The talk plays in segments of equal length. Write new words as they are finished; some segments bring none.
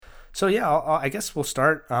So yeah, I guess we'll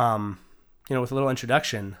start, with a little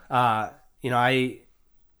introduction. I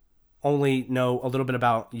only know a little bit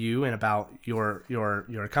about you and about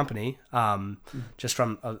your company, just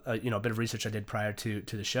from a bit of research I did prior to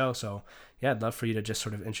the show. So yeah, I'd love for you to just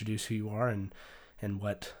sort of introduce who you are and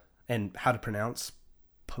what and how to pronounce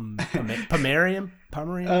Oh, Pomerium.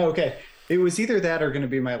 okay. It was either that or going to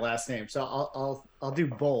be my last name. So I'll do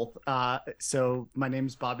both. So my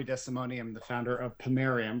name's Bobby Desimoni. I'm the founder of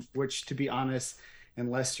Pomerium, which to be honest,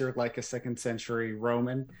 unless you're like a second century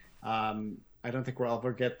Roman, I don't think we'll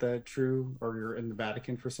ever get the true, or you're in the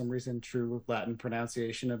Vatican for some reason, true Latin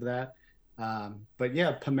pronunciation of that. But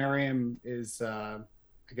yeah, Pomerium is I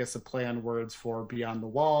guess a play on words for beyond the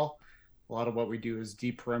wall. A lot of what we do is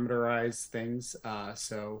deperimeterize things.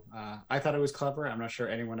 So I thought it was clever. I'm not sure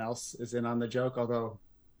anyone else is in on the joke, although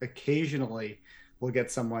occasionally we'll get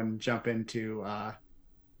someone jump into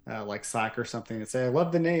like Slack or something and say, I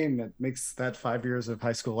love the name. That makes that 5 years of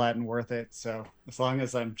high school Latin worth it. So as long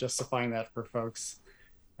as I'm justifying that for folks,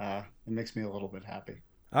 it makes me a little bit happy.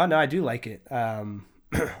 Oh no, I do like it.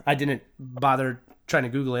 I didn't bother trying to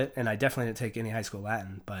Google it, and I definitely didn't take any high school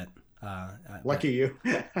Latin, but Lucky you.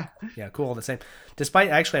 yeah, cool all the same. Despite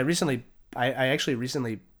actually, I actually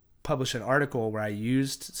recently published an article where I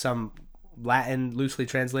used some Latin loosely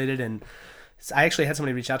translated, and I actually had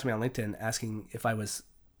somebody reach out to me on LinkedIn asking if I was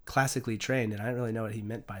classically trained, and I didn't really know what he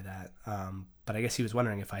meant by that. But I guess he was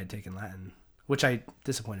wondering if I had taken Latin, which I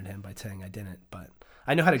disappointed him by saying I didn't. But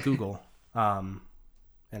I know how to Google, and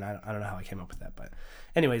I don't know how I came up with that. But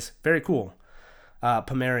anyways, very cool.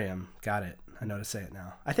 Pomerium, got it. I know to say it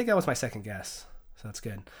now. I think that was my second guess, so that's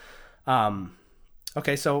good. Um,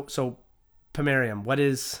 okay, so Pomerium, what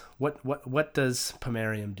does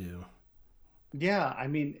Pomerium do? Yeah, I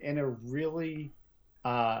mean, in a really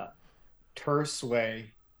uh, terse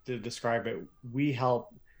way to describe it, we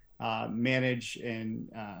help manage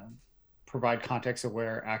and provide context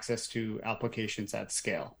aware access to applications at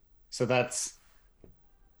scale. So that's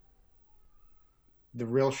the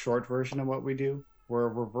real short version of what we do. We're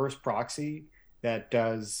a reverse proxy that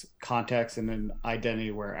does context and then identity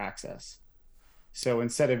aware access. So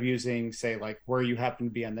instead of using, say, like where you happen to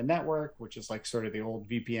be on the network, which is like sort of the old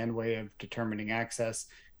VPN way of determining access,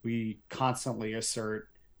 we constantly assert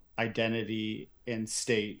identity and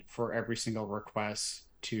state for every single request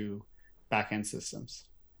to backend systems.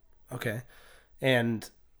 Okay, and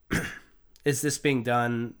is this being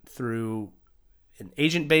done through an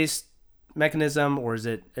agent based mechanism, or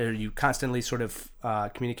are you constantly sort of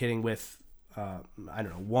communicating with I don't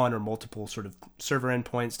know, one or multiple sort of server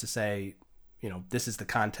endpoints to say, this is the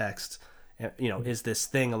context. Is this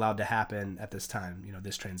thing allowed to happen at this time?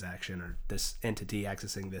 This transaction or this entity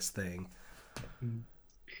accessing this thing.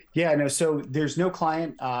 Yeah, no, so there's no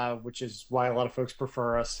client, which is why a lot of folks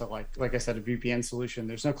prefer us to like I said, a VPN solution.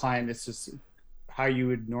 There's no client. It's just how you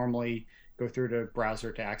would normally go through to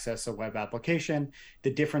browser to access a web application. The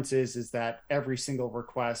difference is that every single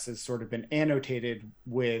request has sort of been annotated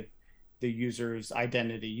with the user's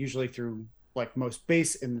identity, usually through like most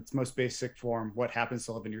base in its most basic form, what happens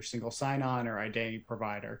to live in your single sign-on or identity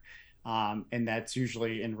provider. And that's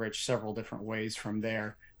usually enriched several different ways from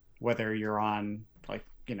there, whether you're on like,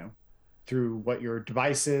 through what your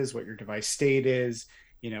device is, what your device state is,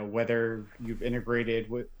 whether you've integrated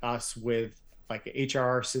with us with like an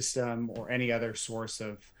HR system or any other source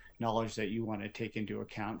of knowledge that you want to take into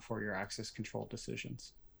account for your access control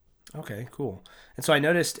decisions. Okay, cool. And so I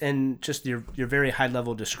noticed in just your very high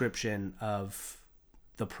level description of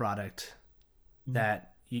the product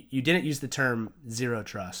that you didn't use the term zero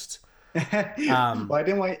trust. Well, Um, I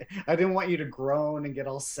didn't want you to groan and get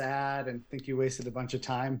all sad and think you wasted a bunch of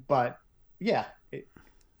time, but yeah,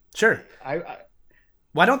 sure. I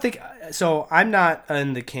Well, I don't think so. I'm not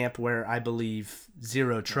in the camp where I believe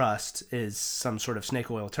zero yeah, trust is some sort of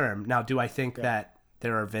snake oil term. Now, do I think yeah. that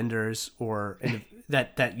there are vendors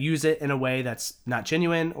that use it in a way that's not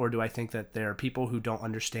genuine, or do I think that there are people who don't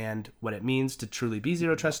understand what it means to truly be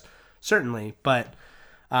zero trust? Certainly, but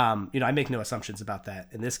I make no assumptions about that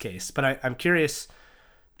in this case. But I'm curious,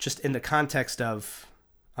 just in the context of,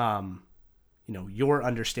 um, your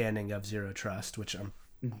understanding of zero trust, which I'm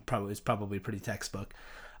probably is probably pretty textbook.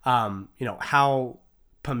 How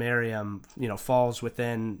Pomerium, falls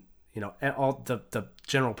within, all the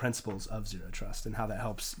general principles of zero trust and how that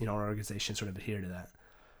helps, our organization sort of adhere to that.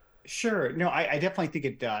 Sure. No, I definitely think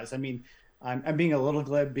it does. I mean, I'm being a little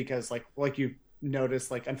glib because like you noticed,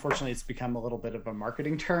 like unfortunately it's become a little bit of a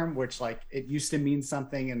marketing term, which like it used to mean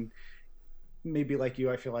something and maybe like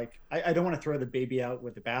you, I feel like I don't want to throw the baby out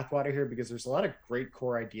with the bathwater here because there's a lot of great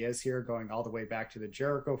core ideas here going all the way back to the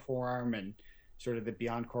Jericho Forum and sort of the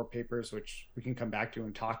Beyond Core papers, which we can come back to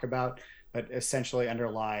and talk about, but essentially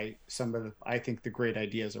underlie some of the, I think, the great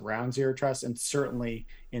ideas around zero trust. And certainly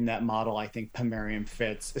in that model, I think Pomerium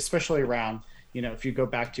fits, especially around, if you go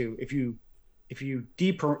back to, if you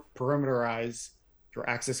deperimeterize your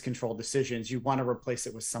access control decisions, you want to replace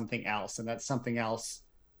it with something else. And that something else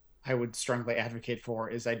I would strongly advocate for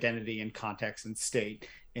is identity and context and state.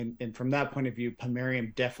 And from that point of view,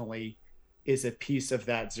 Pomerium definitely is a piece of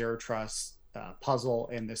that zero trust puzzle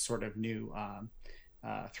and this sort of new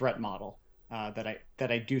threat model that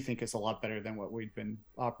I do think is a lot better than what we've been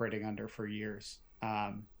operating under for years.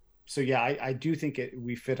 So yeah, I do think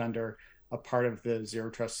we fit under a part of the zero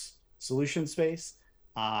trust solution space,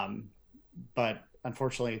 but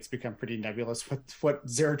unfortunately, it's become pretty nebulous what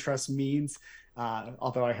zero trust means.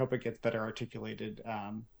 Although I hope it gets better articulated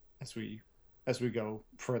as we go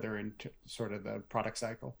further into sort of the product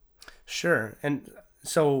cycle. Sure. And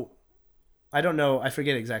so I don't know, I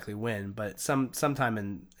forget exactly when, but sometime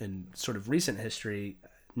in sort of recent history,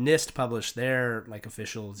 NIST published their like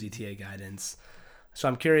official ZTA guidance. So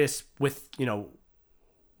I'm curious with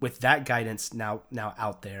that guidance now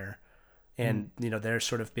out there, and there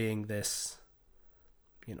sort of being this,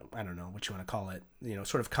 I don't know what you want to call it,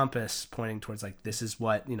 sort of compass pointing towards like, this is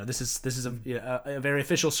what, this is a very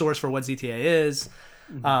official source for what ZTA is.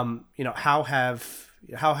 How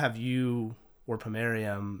have you or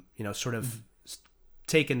Pomerium, sort of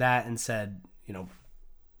taken that and said,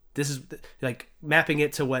 this is like mapping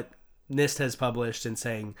it to what NIST has published and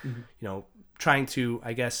saying, trying to,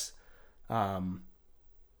 I guess,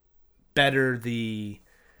 better the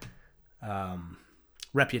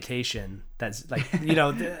reputation that's like,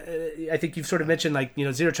 I think you've sort of mentioned like,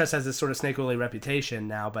 zero trust has this sort of snake oily reputation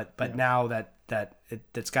now, but now that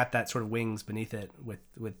it's got that sort of wings beneath it with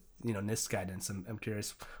NIST guidance. I'm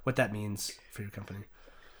curious what that means for your company.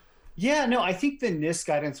 Yeah, no, I think the NIST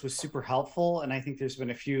guidance was super helpful. And I think there's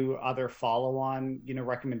been a few other follow-on,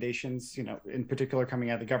 recommendations, in particular coming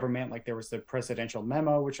out of the government. Like there was the presidential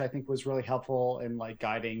memo, which I think was really helpful in like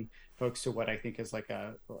guiding folks to what I think is like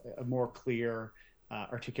a more clear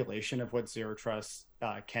articulation of what zero trust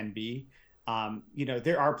can be.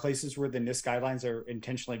 There are places where the NIST guidelines are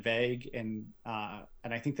intentionally vague, and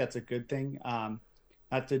I think that's a good thing.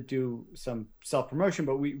 Not to do some self-promotion,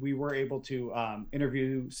 but we were able to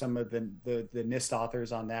interview some of the NIST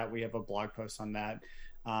authors on that. We have a blog post on that,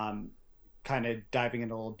 kind of diving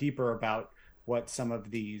in a little deeper about what some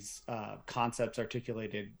of these concepts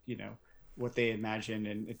articulated, what they imagine,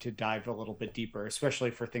 and to dive a little bit deeper,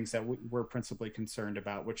 especially for things that we're principally concerned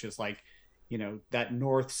about, which is like, that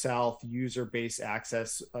north-south user-based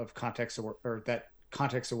access of context, or that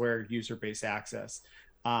context-aware user-based access.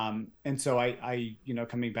 And so I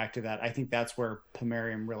coming back to that, I think that's where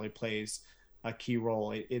Pomerium really plays a key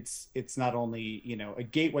role. It's not only, a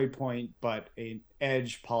gateway point, but an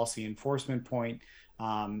edge policy enforcement point.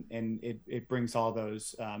 And it brings all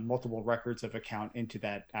those multiple records of account into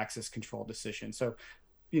that access control decision. So,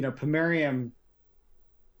 Pomerium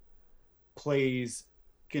plays,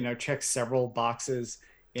 checks several boxes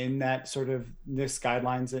in that sort of NIST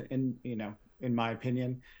guidelines, in my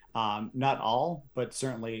opinion. Not all, but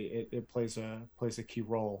certainly it plays a key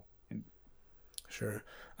role. Sure.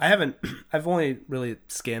 I've only really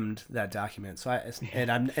skimmed that document. So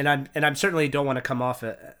I'm certainly don't want to come off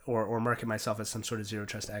or market myself as some sort of zero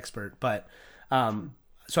trust expert, but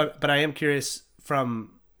but I am curious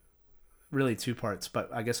from really two parts, but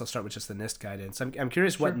I guess I'll start with just the NIST guidance. I'm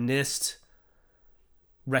curious what NIST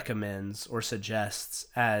recommends or suggests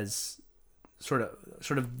as sort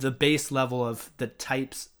of the base level of the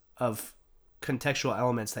types of contextual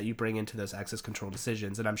elements that you bring into those access control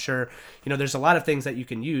decisions. And I'm sure, there's a lot of things that you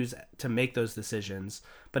can use to make those decisions,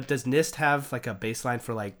 but does NIST have like a baseline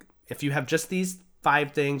for like, if you have just these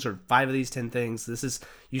 5 things or 5 of these 10 things,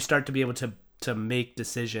 you start to be able to make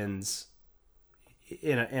decisions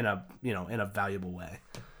in a valuable way?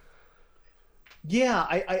 Yeah,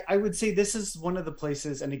 I would say this is one of the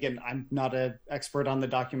places, and again, I'm not an expert on the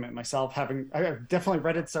document myself. I've definitely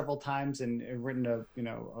read it several times and written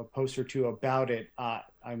a post or two about it.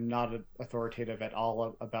 I'm not authoritative at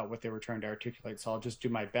all about what they were trying to articulate, so I'll just do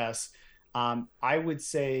my best. I would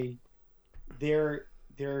say they're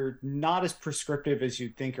not as prescriptive as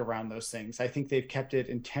you'd think around those things. I think they've kept it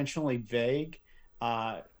intentionally vague.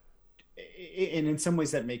 And in some ways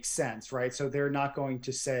that makes sense, right? So they're not going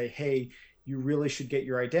to say, hey, you really should get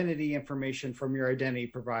your identity information from your identity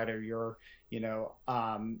provider, your,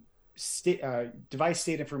 device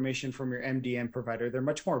state information from your MDM provider. They're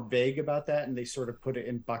much more vague about that. And they sort of put it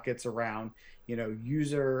in buckets around,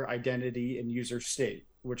 user identity and user state.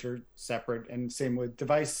 which are separate, and same with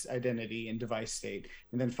device identity and device state.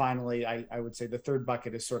 And then finally, I would say the third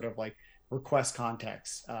bucket is sort of like request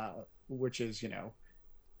context, which is,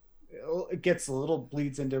 it gets a little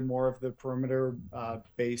bleeds into more of the perimeter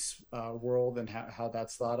base world and how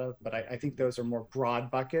that's thought of. But I think those are more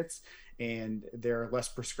broad buckets, and they're less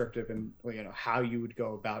prescriptive in how you would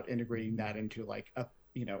go about integrating that into like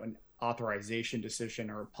an authorization decision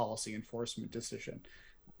or a policy enforcement decision.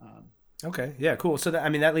 Okay. Yeah. Cool. So that, I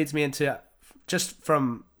mean, that leads me into just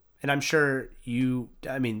from, and I'm sure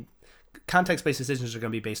I mean, context-based decisions are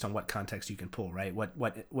going to be based on what context you can pull, right? What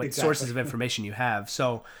Exactly. sources of information you have.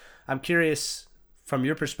 So I'm curious from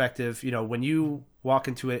your perspective, when you walk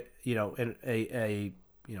into it, in a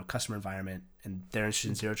customer environment and they're interested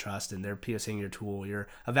in zero trust and they're POCing your tool, you're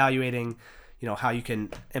evaluating, how you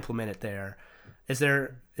can implement it there. Is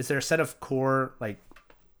there a set of core like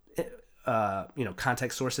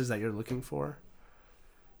context sources that you're looking for?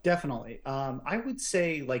 Definitely. I would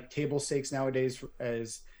say like table stakes nowadays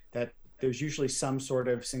is that there's usually some sort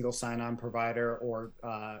of single sign-on provider or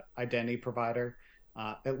identity provider,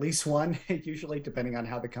 at least one, usually depending on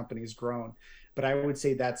how the company's grown. But I would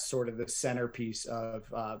say that's sort of the centerpiece of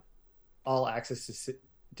all access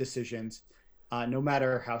decisions, no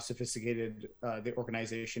matter how sophisticated the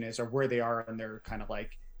organization is or where they are in their kind of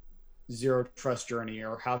like zero trust journey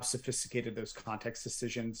or how sophisticated those context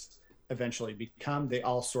decisions eventually become. They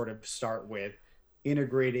all sort of start with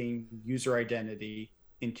integrating user identity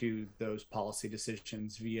into those policy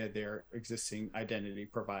decisions via their existing identity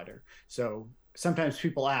provider. So sometimes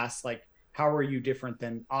people ask, like, how are you different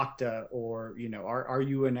than Okta, or are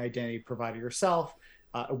you an identity provider yourself?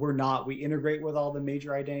 We're not. We integrate with all the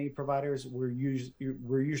major identity providers. We're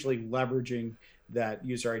usually leveraging that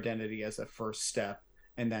user identity as a first step,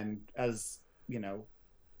 and then as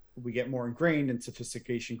we get more ingrained and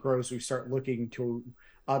sophistication grows, we start looking to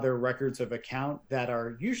other records of account that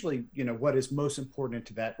are usually what is most important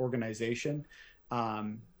to that organization.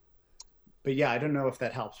 Um, but yeah, I don't know if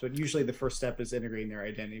that helps, but usually the first step is integrating their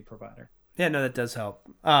identity provider. Yeah, no, that does help.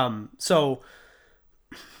 So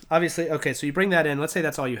obviously, okay, so you bring that in. Let's say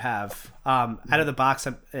that's all you have. Out of the box,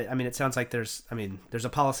 I mean, it sounds like there's a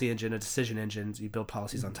policy engine, a decision engine. You build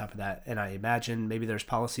policies on top of that, and I imagine maybe there's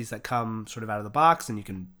policies that come sort of out of the box, and you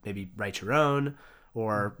can maybe write your own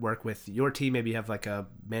or work with your team. Maybe you have like a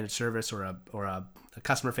managed service or a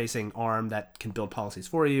customer facing arm that can build policies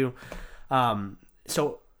for you.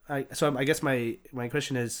 So I guess my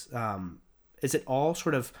question is it all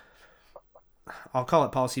sort of, I'll call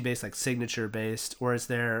it policy based, like signature based, or is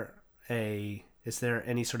there any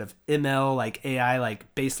sort of ML, like AI,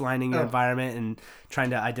 like baselining your Oh, environment and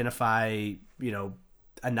trying to identify,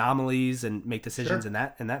 anomalies and make decisions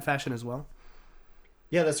sure. in that fashion as well?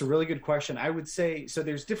 Yeah, that's a really good question. I would say so.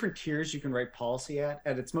 There's different tiers you can write policy at.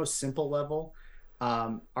 At its most simple level,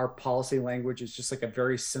 our policy language is just like a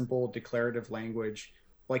very simple declarative language.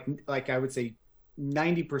 Like I would say,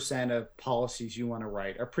 90% of policies you want to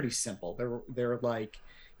write are pretty simple. They're like,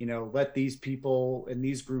 let these people and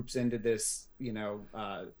these groups into this,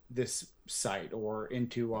 this site or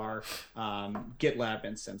into our GitLab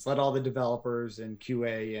instance. Let all the developers and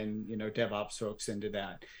QA and DevOps folks into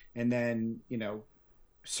that, and then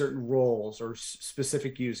certain roles or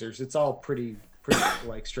specific users. It's all pretty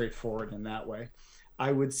like straightforward in that way.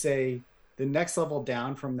 I would say the next level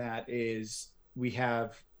down from that is we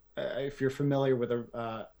have, if you're familiar with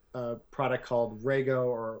a product called Rego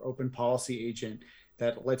or Open Policy Agent,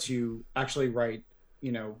 that lets you actually write,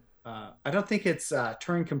 I don't think it's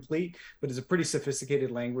Turing complete, but it's a pretty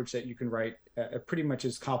sophisticated language that you can write pretty much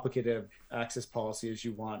as complicated access policy as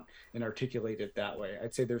you want and articulate it that way.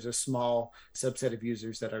 I'd say there's a small subset of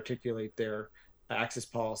users that articulate their access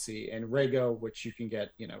policy, and Rego, which you can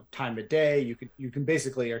get, time of day. You can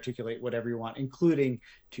basically articulate whatever you want, including,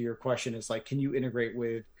 to your question, is like, can you integrate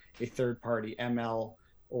with a third party ML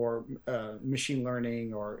or machine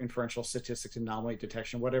learning or inferential statistics anomaly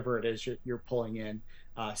detection, whatever it is you're pulling in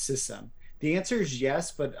system? The answer is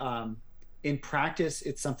yes, but in practice,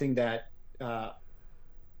 it's something that uh,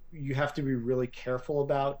 you have to be really careful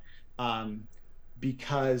about, um,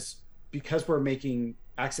 because we're making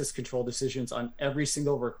access control decisions on every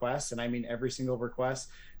single request, and I mean every single request.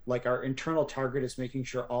 Like, our internal target is making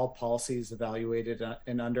sure all policy is evaluated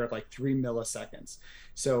in under like 3 milliseconds.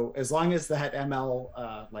 So as long as that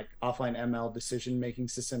ML, like offline ML decision making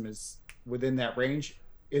system, is within that range,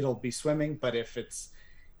 it'll be swimming. But if it's,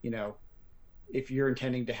 you know, if you're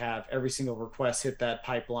intending to have every single request hit that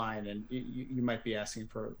pipeline, and you might be asking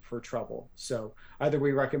for trouble. So either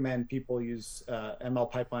we recommend people use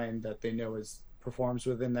ML pipeline that they know is performs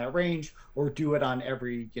within that range, or do it on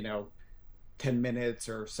every 10 minutes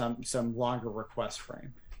or some longer request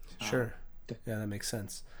frame. Um, Sure. Yeah, that makes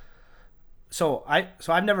sense. So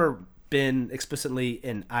I've never been explicitly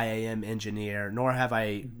an IAM engineer, nor have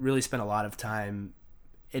I really spent a lot of time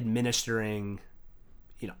administering,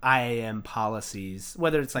 IAM policies,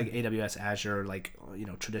 whether it's like AWS, Azure, like,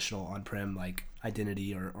 traditional on-prem like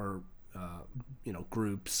identity or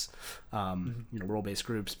groups, role-based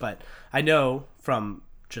groups. But I know from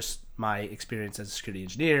just my experience as a security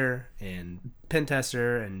engineer and pen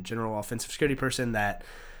tester and general offensive security person that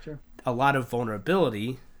sure. a lot of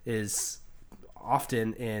vulnerability is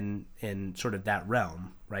often in sort of that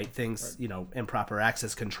realm, right? Things, Right. improper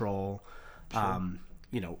access control, Sure.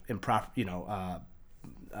 improper,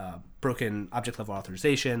 broken object level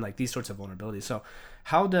authorization, like these sorts of vulnerabilities. So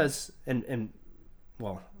how does, and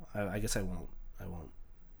well, I guess I won't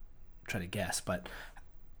try to guess, but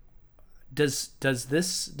does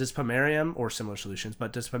Pomerium or similar solutions,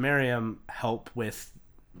 but does Pomerium help with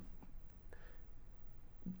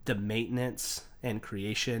the maintenance and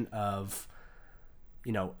creation of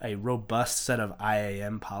a robust set of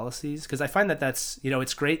IAM policies? Because I find that that's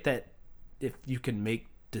it's great that if you can make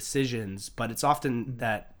decisions, but it's often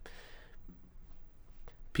that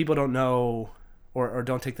people don't know or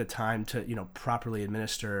don't take the time to properly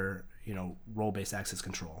administer role based access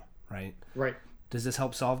control, right? Right. Does this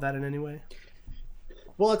help solve that in any way?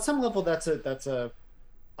 Well, at some level, that's a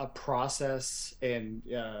process and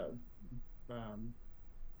um,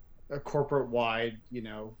 a corporate wide,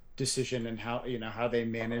 decision and how how they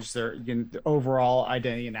manage their the overall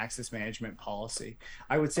identity and access management policy.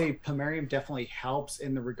 I would say Pomerium definitely helps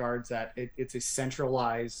in the regards that it's a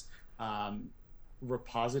centralized um,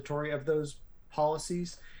 repository of those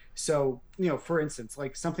policies. So, for instance,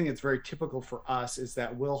 like something that's very typical for us is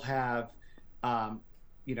that we'll have um,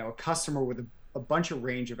 a customer with a bunch of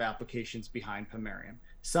range of applications behind Pomerium.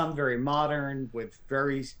 Some very modern with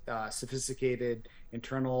very sophisticated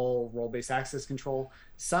internal role-based access control.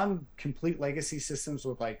 Some complete legacy systems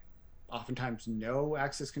with like oftentimes no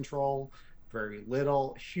access control, very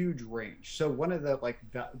little, huge range. So one of the like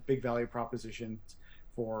big value propositions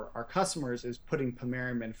for our customers is putting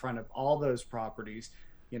Pomerium in front of all those properties.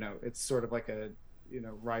 It's sort of like a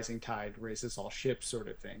rising tide raises all ships sort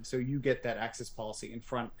of thing. So you get that access policy in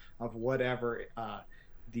front of whatever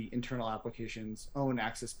the internal application's own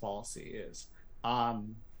access policy is.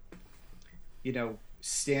 Um,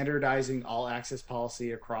 Standardizing all access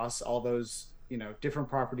policy across all those different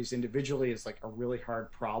properties individually is like a really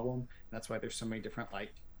hard problem. That's why there's so many different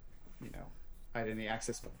like you know identity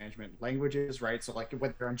access management languages, right? So like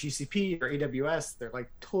whether they're on GCP or AWS, they're like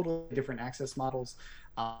totally different access models.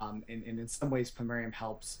 And in some ways, Pomerium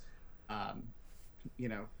helps, um, you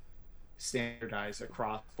know, standardize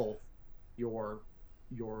across both your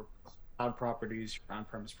your cloud properties, your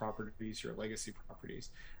on-premise properties, your legacy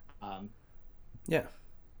properties. Um, Yeah.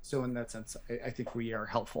 so in that sense, I think we are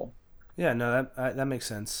helpful. Yeah, no, that makes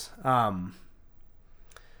sense.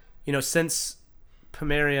 Since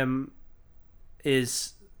Pomerium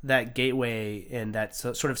is that gateway and that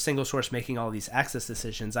sort of single source making all these access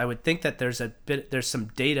decisions, I would think that there's some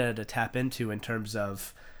data to tap into in terms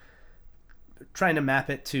of trying to map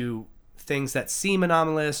it to things that seem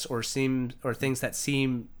anomalous or things that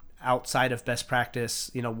seem outside of best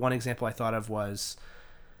practice. One example I thought of was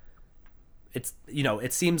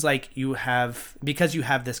it seems like you have, because you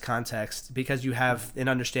have this context, because you have an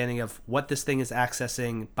understanding of what this thing is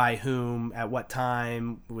accessing, by whom, at what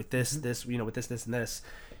time, with with this and this,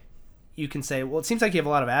 you can say, well, it seems like you have a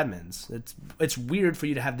lot of admins. It's weird for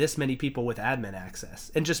you to have this many people with admin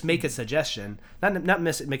access, and just make a suggestion, not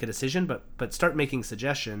make a decision, but start making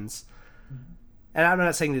suggestions. And I'm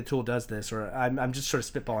not saying the tool does this, or I'm just sort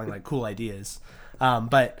of spitballing like cool ideas,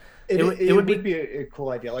 but it It would would be. be a cool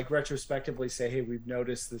idea, like retrospectively say, hey, we've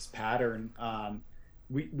noticed this pattern.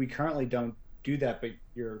 We currently don't do that, but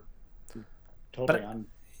you're totally But on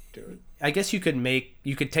to it. I guess you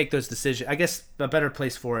could take those decisions. I guess a better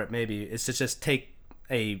place for it maybe is to just take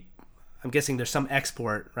a. I'm guessing there's some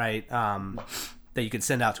export, right, that you could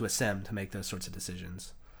send out to a SIEM to make those sorts of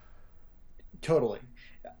decisions. Totally.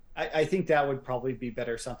 I think that would probably be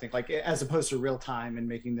better, something like as opposed to real time and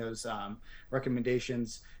making those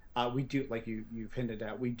recommendations. We do, like you've hinted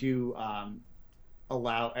at, we do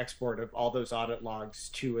allow export of all those audit logs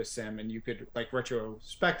to a SIEM, and you could like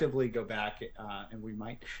retrospectively go back, and we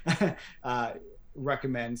might uh,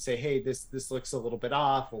 recommend, say, hey, this looks a little bit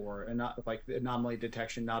off, or not like anomaly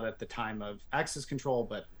detection, not at the time of access control,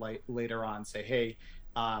 but like later on, say, hey,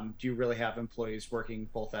 do you really have employees working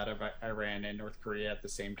both out of Iran and North Korea at the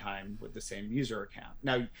same time with the same user account?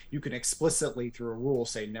 Now, you can explicitly through a rule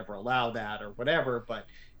say never allow that or whatever, but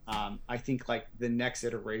I think like the next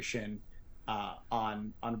iteration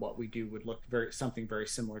on what we do would look something very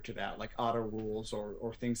similar to that, like auto rules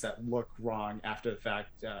or things that look wrong after the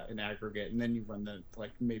fact in aggregate, and then you run the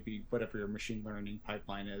like maybe whatever your machine learning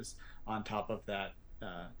pipeline is on top of that,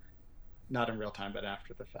 not in real time but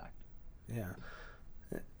after the fact. Yeah.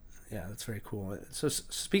 Yeah, that's very cool. So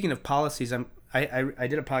speaking of policies, I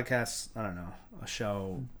did a podcast, I don't know, a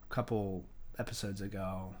show a couple episodes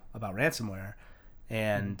ago about ransomware,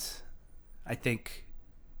 and I think,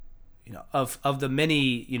 of the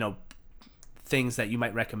many, things that you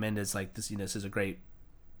might recommend as like this, this is a great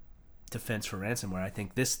defense for ransomware. I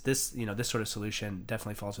think this sort of solution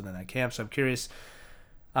definitely falls within that camp. So I'm curious,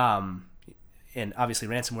 and obviously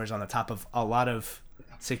ransomware is on the top of a lot of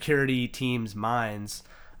security teams' minds.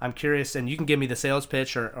 I'm curious, and you can give me the sales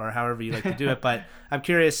pitch or however you like to do it, but I'm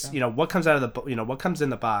curious, what comes out of what comes in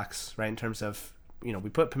the box, right? In terms of, we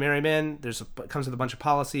put Pomerium in, it comes with a bunch of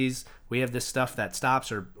policies. We have this stuff that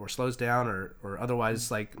stops or slows down or otherwise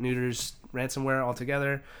like neuters ransomware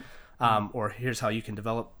altogether. Or here's how you can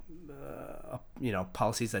develop,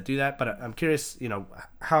 policies that do that. But I'm curious,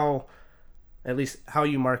 how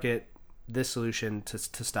you market this solution to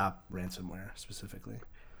stop ransomware specifically.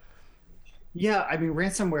 Yeah, I mean,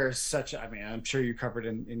 ransomware is I'm sure you covered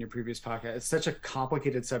in your previous podcast, it's such a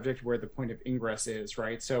complicated subject where the point of ingress is,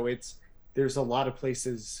 right? So there's a lot of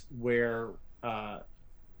places where an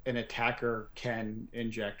attacker can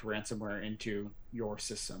inject ransomware into your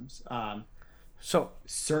systems. So,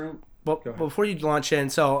 certain, but before you launch in,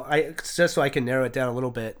 just so I can narrow it down a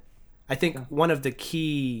little bit, I think one of the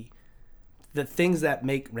things that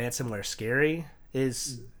make ransomware scary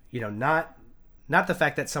is, not the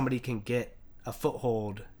fact that somebody can get a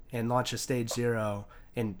foothold and launch a stage 0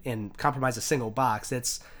 and compromise a single box.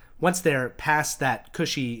 It's once they're past that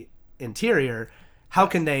cushy interior, how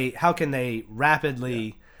can they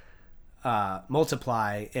rapidly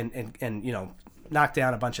multiply and knock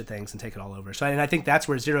down a bunch of things and take it all over. So, and I think that's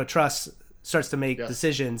where Zero Trust starts to make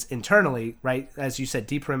decisions internally, right? As you said,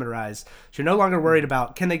 deperimeterize. So you're no longer worried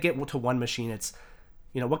about, can they get to one machine? It's,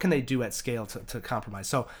 what can they do at scale to compromise?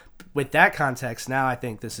 So with that context, now I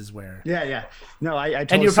think this is where. Yeah. No, I totally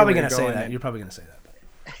and you're probably going to say that. You're probably going to say that.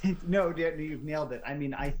 No, you've nailed it. I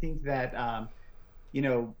mean, I think that,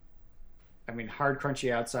 hard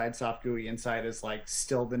crunchy outside, soft gooey inside is like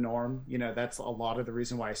still the norm. That's a lot of the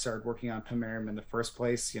reason why I started working on Pomerium in the first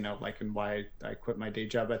place, and why I quit my day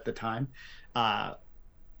job at the time.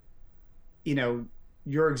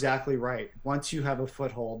 You're exactly right. Once you have a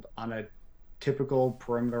foothold on a typical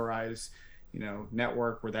perimeterized,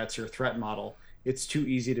 network where that's your threat model, it's too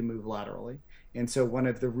easy to move laterally. And so one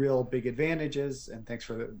of the real big advantages, and thanks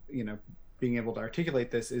for being able to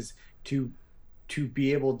articulate this, is to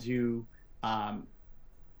be able to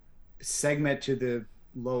segment to the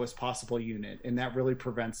lowest possible unit, and that really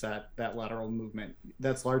prevents that lateral movement.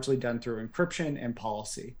 That's largely done through encryption and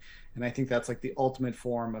policy, and I think that's like the ultimate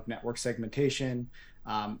form of network segmentation.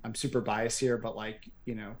 I'm super biased here, but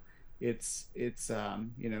it's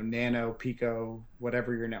nano, pico,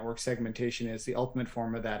 whatever your network segmentation is, the ultimate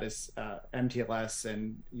form of that is MTLS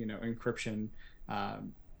and encryption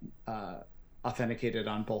authenticated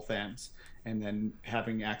on both ends, and then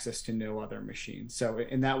having access to no other machine. So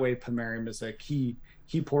in that way, Pomerium is a key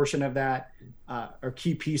portion of that, or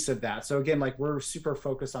key piece of that. So again, like we're super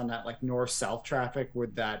focused on that like north-south traffic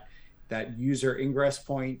with that user ingress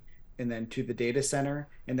point and then to the data center.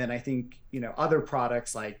 And then I think, other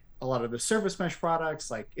products like a lot of the service mesh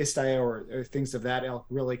products like Istio or things of that ilk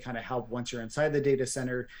really kind of help once you're inside the data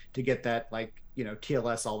center to get that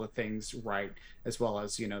TLS, all the things right, as well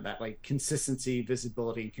as that like consistency,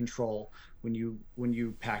 visibility, and control when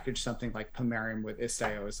you package something like Pomerium with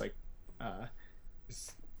Istio is like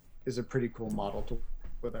is a pretty cool model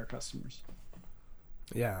with our customers.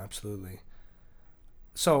 Yeah, absolutely.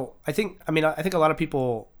 So I think a lot of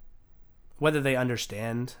people, whether they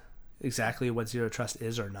understand exactly what Zero Trust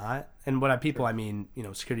is or not, and what I mean,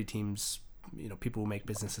 security teams, people who make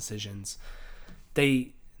business decisions,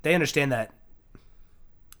 they understand that.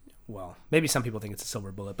 Well, maybe some people think it's a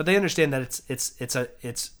silver bullet, but they understand that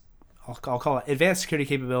it's I'll call it advanced security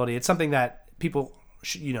capability. It's something that people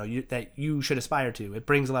that you should aspire to. It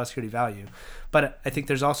brings a lot of security value, but I think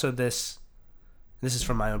there's also this is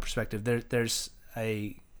from my own perspective. There's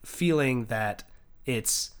a feeling that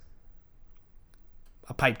it's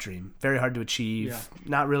a pipe dream, very hard to achieve,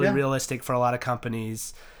 not really realistic for a lot of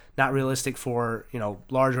companies, not realistic for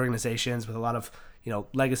large organizations with a lot of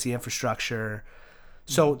legacy infrastructure.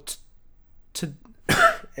 So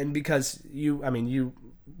and because you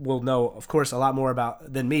will know, of course, a lot more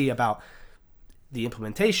than me about the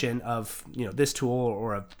implementation of this tool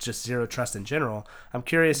or of just zero trust in general. I'm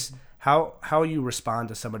curious how you respond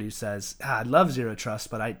to somebody who says, I love zero trust,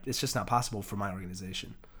 but it's just not possible for my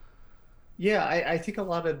organization. Yeah, I think a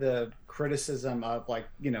lot of the criticism of like,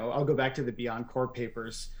 I'll go back to the Beyond Core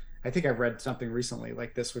papers. I think I read something recently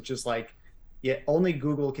like this, which is like, yeah, only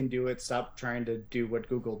Google can do it. Stop trying to do what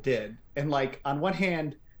Google did. And like on one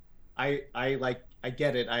hand, I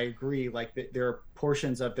get it. I agree. Like there are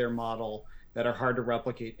portions of their model that are hard to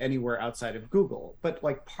replicate anywhere outside of Google. But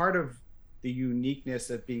like part of the uniqueness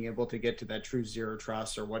of being able to get to that true zero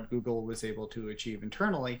trust, or what Google was able to achieve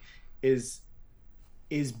internally, is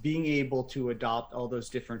being able to adopt all those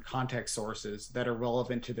different context sources that are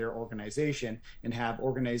relevant to their organization and have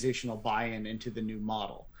organizational buy-in into the new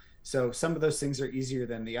model. So some of those things are easier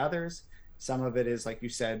than the others. Some of it is, like you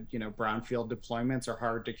said, brownfield deployments are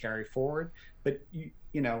hard to carry forward. But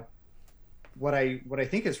what I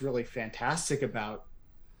think is really fantastic about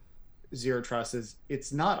zero trust is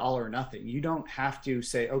it's not all or nothing. You don't have to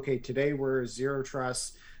say, okay, today we're a zero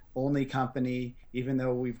trust only company, even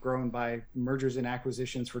though we've grown by mergers and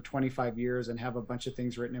acquisitions for 25 years and have a bunch of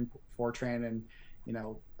things written in Fortran and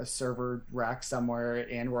a server rack somewhere,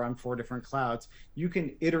 and we're on 4 different clouds. You can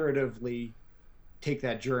iteratively take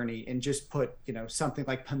that journey and just put something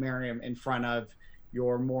like Pomerium in front of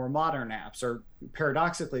your more modern apps, or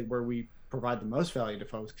paradoxically where we provide the most value to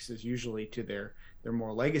folks is usually to their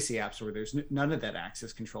more legacy apps where there's none of that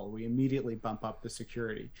access control. We immediately bump up the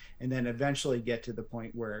security, and then eventually get to the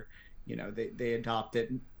point where they adopt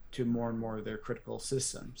it to more and more of their critical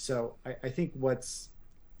systems. So I think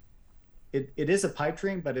it is a pipe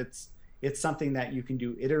dream, but it's something that you can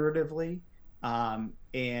do iteratively,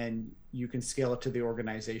 and you can scale it to the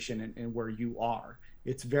organization and where you are.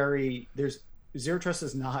 There's zero trust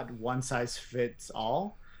is not one size fits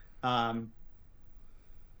all.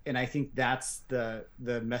 And I think that's the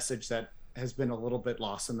message that has been a little bit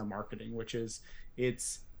lost in the marketing, which is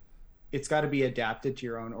it's got to be adapted to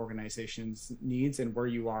your own organization's needs and where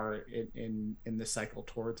you are in the cycle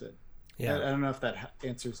towards it. I Yeah, don't know if that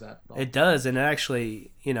answers that at all. it does, and it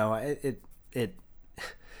actually, it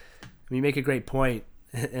you make a great point,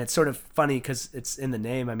 and it's sort of funny because it's in the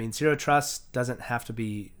name. I mean, zero trust doesn't have to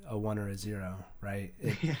be a 1 or a 0, right?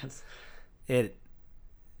 Yes. It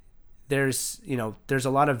there's a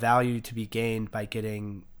lot of value to be gained by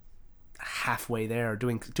getting halfway there, or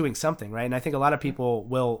doing something, right? And I think a lot of people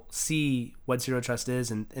will see what zero trust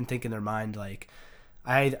is and think in their mind like,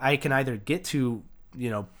 I can either get to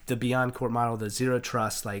the Beyond Core model, the zero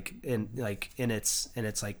trust, like in its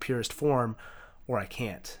like purest form, or I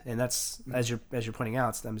can't. And that's, as you're pointing out,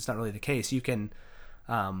 it's not really the case. You can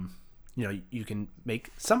you can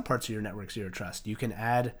make some parts of your network zero trust. You can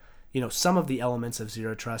add some of the elements of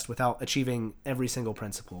zero trust without achieving every single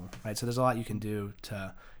principle, right? So there's a lot you can do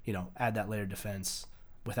to add that layered defense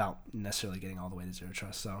without necessarily getting all the way to zero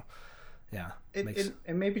trust. So yeah,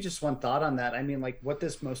 And maybe just one thought on that. I mean, like what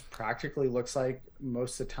this most practically looks like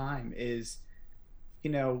most of the time is,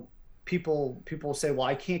 people say, well,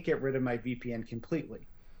 I can't get rid of my VPN completely.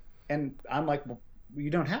 And I'm like, well, you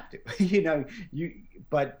don't have to.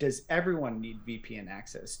 But does everyone need VPN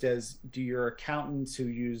access? Do your accountants who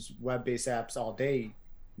use web-based apps all day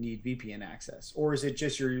need VPN access? Or is it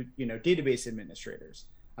just your, database administrators?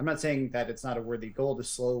 I'm not saying that it's not a worthy goal to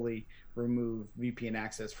slowly remove VPN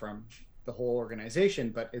access from the whole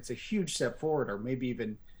organization, but it's a huge step forward. Or maybe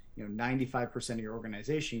even 95% of your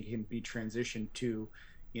organization can be transitioned to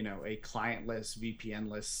a clientless,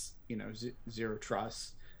 VPNless, zero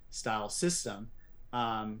trust style system.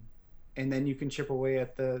 And then you can chip away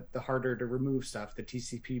at the harder to remove stuff, the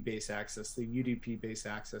TCP based access, the UDP based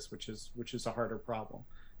access, which is a harder problem.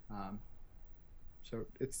 So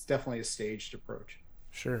it's definitely a staged approach.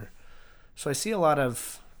 sure. So I see a lot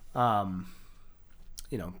of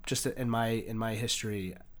just in my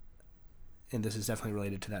history, and this is definitely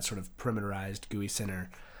related to that sort of perimeterized GUI center.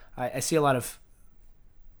 I see a lot of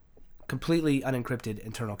completely unencrypted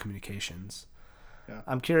internal communications. Yeah.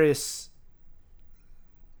 I'm curious.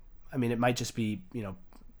 I mean, it might just be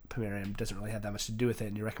Pomerium doesn't really have that much to do with it,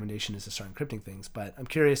 and your recommendation is to start encrypting things. But I'm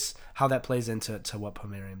curious how that plays into what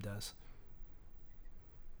Pomerium does.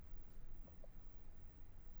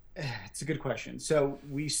 It's a good question. So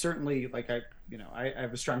we certainly, like I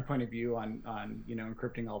have a strong point of view on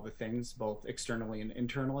encrypting all the things both externally and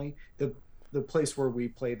internally. The place where we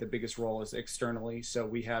play the biggest role is externally. So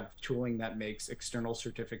we have tooling that makes external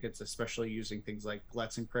certificates, especially using things like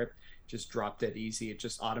Let's Encrypt, just drop dead easy. It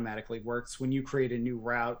just automatically works. When you create a new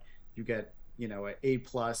route, you get a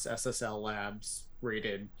plus SSL Labs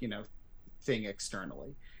rated thing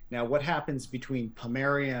externally. Now, what happens between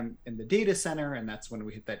Pomerium and the data center, and that's when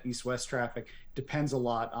we hit that east-west traffic, depends a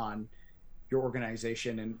lot on your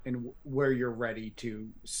organization and where you're ready to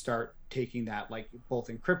start taking that, like both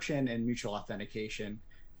encryption and mutual authentication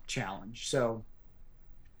challenge. So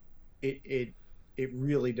it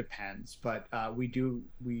really depends, but we do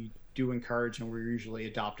encourage, and we're usually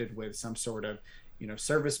adopted with some sort of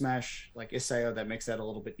service mesh like Istio that makes that a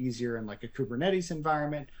little bit easier in like a Kubernetes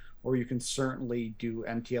environment, or you can certainly do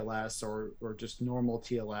MTLS or just normal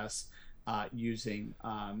TLS using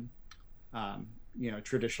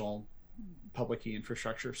traditional public key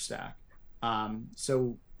infrastructure stack.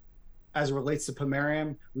 So as it relates to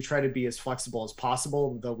Pomerium, we try to be as flexible as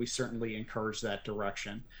possible, though we certainly encourage that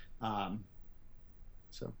direction.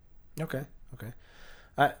 So okay.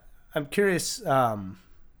 I'm curious. I'm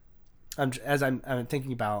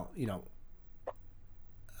thinking about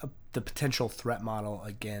the potential threat model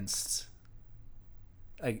against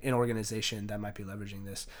an organization that might be leveraging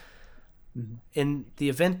this. Mm-hmm. In the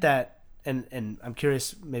event that, and I'm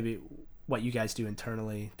curious maybe what you guys do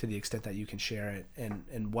internally to the extent that you can share it,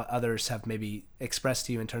 and what others have maybe expressed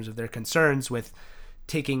to you in terms of their concerns with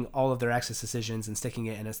taking all of their access decisions and sticking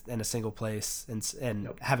it in a single place and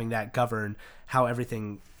yep. having that govern how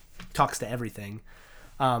everything talks to everything.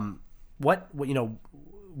 What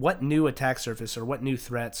new attack surface or what new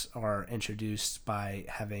threats are introduced by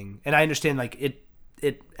having, and I understand like it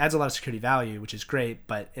adds a lot of security value, which is great,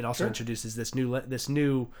 but it also introduces this new I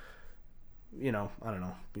don't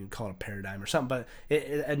know, you can call it a paradigm or something, but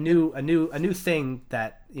a new thing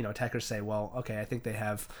that attackers say, well, okay, I think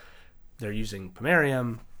they're using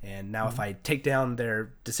Pomerium, and now if I take down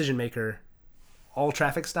their decision maker, all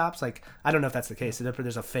traffic stops. Like, I don't know if that's the case.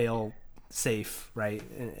 There's a fail safe right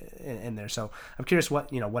in there. So I'm curious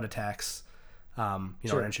what attacks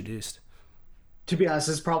are introduced. To be honest,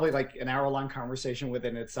 it's probably like an hour-long conversation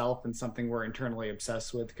within itself, and something we're internally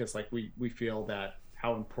obsessed with, because like we feel that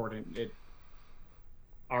how important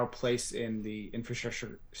our place in the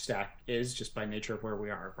infrastructure stack is, just by nature of where we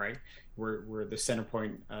are, right? We're the center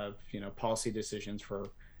point of policy decisions for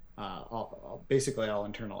basically all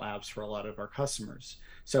internal apps for a lot of our customers.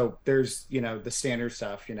 So there's the standard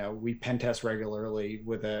stuff. We pen test regularly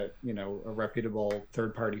with a reputable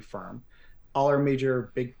third-party firm. All our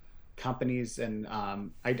major big companies, and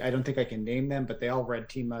I don't think I can name them, but they all red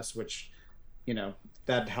team us, which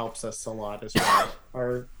that helps us a lot as well.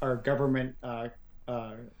 Our government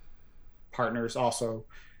partners also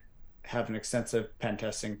have an extensive pen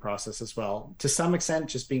testing process as well. To some extent,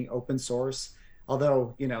 just being open source,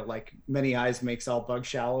 although like many eyes makes all bug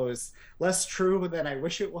shallow, is less true than I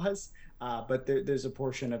wish it was. But there's a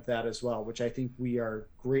portion of that as well, which I think we are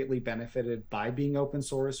greatly benefited by being open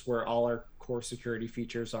source, where all our core security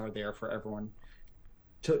features are there for everyone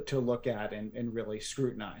to look at and really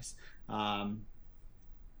scrutinize.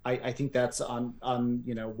 I think that's on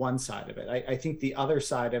one side of it. I think the other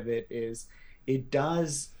side of it is it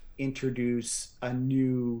does introduce a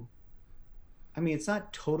new, it's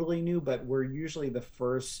not totally new, but we're usually the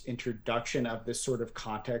first introduction of this sort of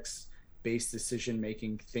context-based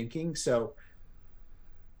decision-making thinking. So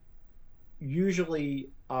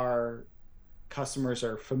usually our customers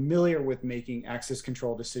are familiar with making access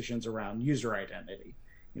control decisions around user identity.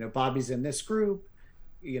 Bobby's in this group,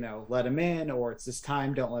 let him in, or it's this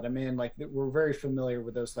time, don't let him in. Like, we're very familiar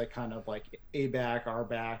with those, like kind of like ABAC,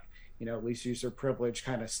 RBAC, least user privilege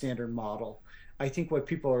kind of standard model. I think what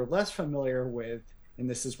people are less familiar with, and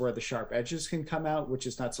this is where the sharp edges can come out, which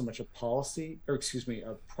is not so much a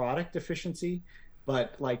product deficiency,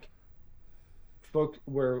 but like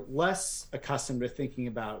we're less accustomed to thinking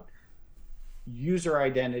about user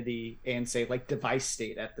identity and say like device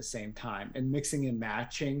state at the same time, and mixing and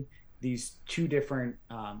matching these two different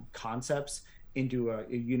concepts into a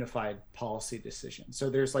unified policy decision. So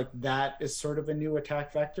there's like, that is sort of a new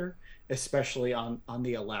attack vector, especially on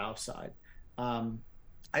the allow side. I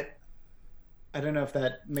don't know if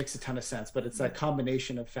that makes a ton of sense, but it's that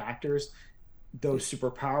combination of factors, though super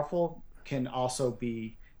powerful, can also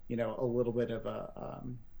be a little bit of a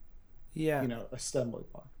a stumbling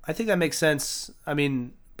block. I think that makes sense.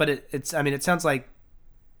 But it sounds like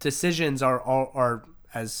decisions are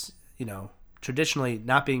as traditionally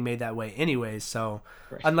not being made that way anyways. So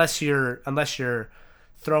right. unless you're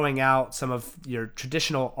throwing out some of your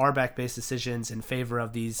traditional RBAC based decisions in favor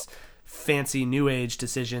of these fancy new age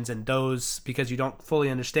decisions, and those, because you don't fully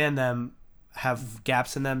understand them, have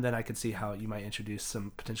gaps in them, then I could see how you might introduce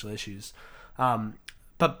some potential issues.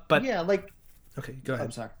 But yeah, like, okay, go ahead.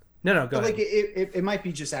 I'm sorry. No, go ahead. Like it might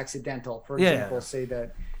be just accidental. For example, say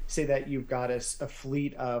say that you've got a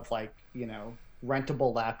fleet of like,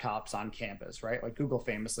 rentable laptops on campus, right? Like Google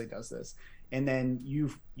famously does this. And then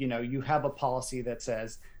you have a policy that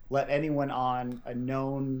says let anyone on a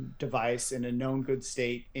known device in a known good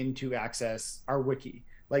state into access our wiki.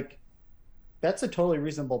 Like that's a totally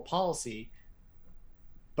reasonable policy.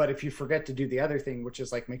 But if you forget to do the other thing, which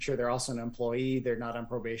is like make sure they're also an employee, they're not on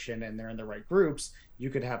probation, and they're in the right groups, you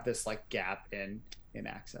could have this like gap in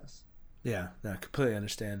access. Yeah, no, I completely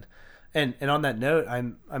understand. And on that note,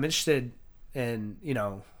 I'm interested in,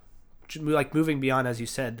 like moving beyond, as you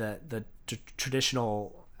said, the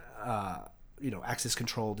traditional access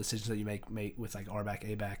control decisions that you make with like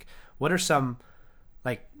RBAC, ABAC. What are some,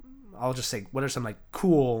 like, I'll just say, what are some like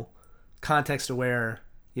cool context aware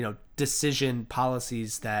decision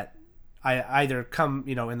policies that I either come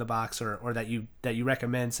in the box, or that you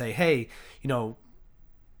recommend, say, hey,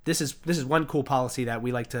 this is one cool policy that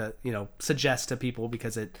we like to suggest to people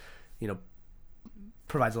because it you know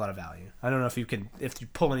provides a lot of value. I don't know if you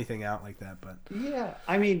pull anything out like that, but Yeah,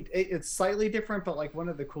 I mean it's slightly different, but like one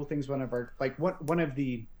of the cool things, one of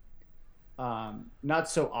the not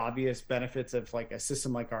so obvious benefits of like a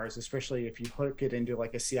system like ours, especially if you hook it into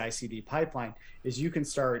like a CI/CD pipeline, is you can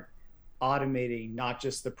start automating not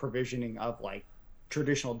just the provisioning of like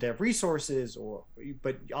traditional dev resources,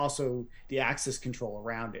 but also the access control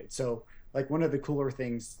around it. So like one of the cooler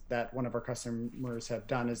things that one of our customers have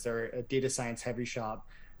done is they're a data science heavy shop.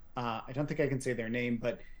 I don't think I can say their name,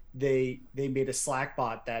 but they made a Slack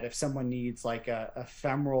bot that if someone needs like a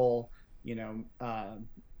ephemeral, you know,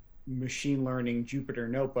 machine learning Jupyter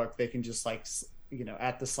notebook, they can just like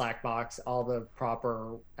at the Slack box, all the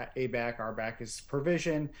proper ABAC, RBAC is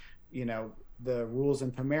provisioned. The rules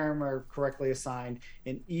in Pomerium are correctly assigned,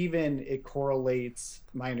 and even it correlates.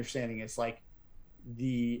 My understanding is like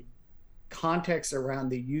the context around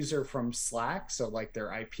the user from Slack, so like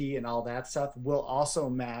their IP and all that stuff, will also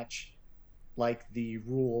match like the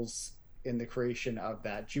rules in the creation of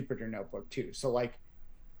that Jupyter notebook too. So like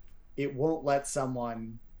it won't let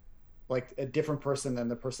someone like a different person than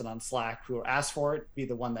the person on Slack who asked for it be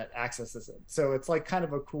the one that accesses it. So it's like kind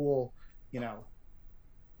of a cool,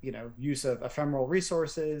 use of ephemeral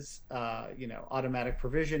resources, automatic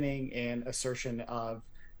provisioning and assertion of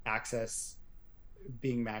access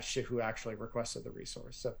being matched to who actually requested the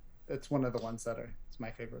resource. So it's one of the ones that it's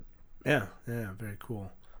my favorite. yeah, yeah, very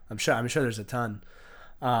cool. I'm sure there's a ton.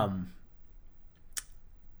 Um,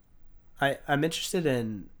 I'm interested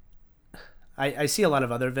in. I see a lot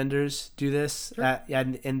of other vendors do this. Sure.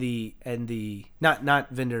 In the not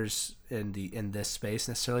vendors in this space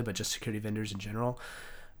necessarily, but just security vendors in general.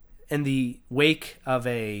 In the wake of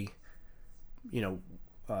a, you know,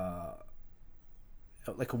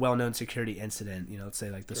 like a well-known security incident, let's say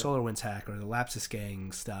like the Sure. SolarWinds hack or the Lapsus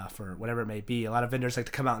Gang stuff or whatever it may be, a lot of vendors like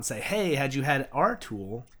to come out and say, "Hey, had you had our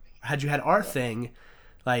tool, had you had our Yeah. thing,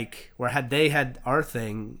 like, or had they had our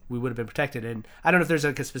thing, we would have been protected." And I don't know if there's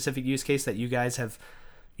like a specific use case that you guys have,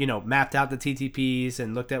 mapped out the TTPs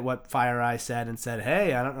and looked at what FireEye said and said,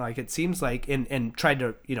 "Hey, I don't know, like it seems like," and tried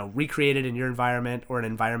to recreate it in your environment or an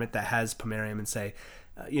environment that has Pomerium and say,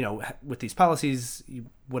 with these policies, you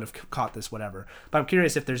would have caught this, whatever. But I'm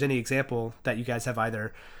curious if there's any example that you guys have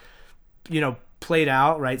either, played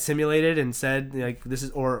out, right, simulated and said, like, this is,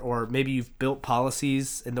 or maybe you've built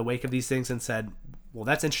policies in the wake of these things and said, well,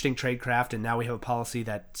 that's interesting tradecraft, and now we have a policy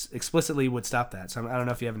that explicitly would stop that. So I don't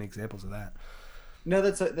know if you have any examples of that. No,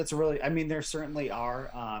 that's a really. I mean, there certainly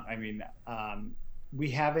are.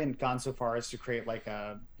 We haven't gone so far as to create like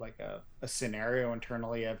a scenario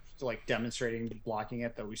internally of like demonstrating blocking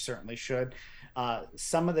it, though we certainly should.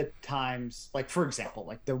 Some of the times, like for example,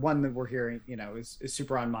 like the one that we're hearing, is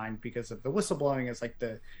super on mind because of the whistleblowing, is like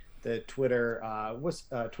the Twitter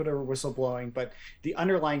whistleblowing, but the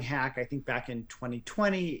underlying hack, I think back in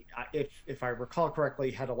 2020, if I recall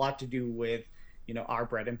correctly, had a lot to do with our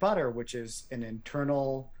bread and butter, which is an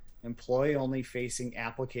internal employee only facing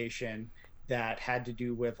application that had to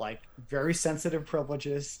do with like very sensitive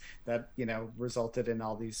privileges that resulted in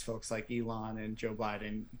all these folks like Elon and Joe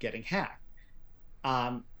Biden getting hacked.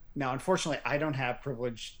 Now, unfortunately, I don't have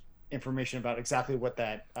privileged information about exactly what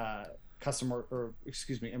that customer, or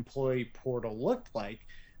excuse me, employee portal looked like,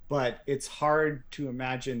 but it's hard to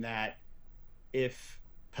imagine that if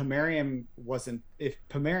if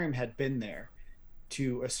Pomerium had been there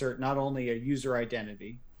to assert not only a user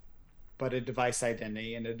identity but a device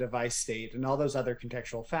identity and a device state and all those other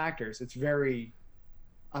contextual factors, it's very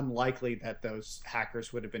unlikely that those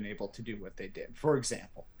hackers would have been able to do what they did. For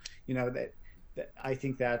example, that I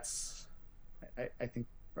think I think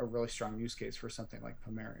a really strong use case for something like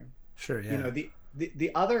Pomerium. Sure, You yeah. know,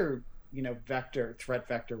 the other threat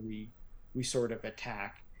vector we sort of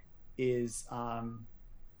attack is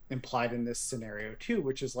implied in this scenario too,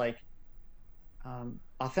 which is like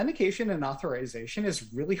authentication and authorization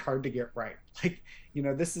is really hard to get right. Like,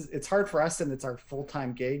 it's hard for us and it's our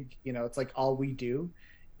full-time gig. It's like all we do.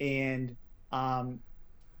 And um,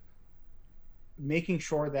 making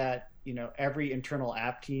sure that, every internal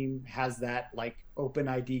app team has that like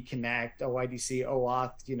OpenID Connect, OIDC,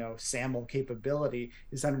 OAuth, SAML capability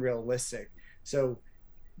is unrealistic. So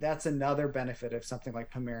that's another benefit of something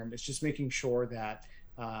like Pomerium. It's just making sure that,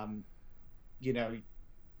 um, you know,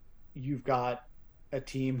 you've got a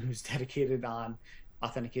team who's dedicated on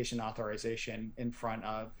authentication authorization in front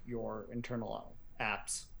of your internal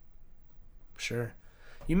apps. Sure.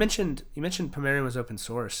 You mentioned Pomerium was open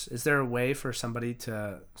source. Is there a way for somebody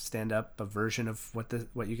to stand up a version of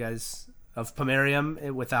what you guys of Pomerium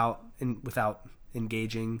without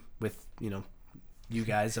engaging with you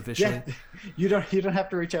guys officially? Yeah, you don't have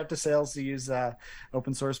to reach out to sales to use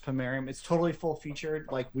open source Pomerium. It's totally full featured.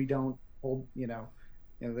 Like we don't hold,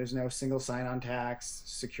 there's no single sign-on tax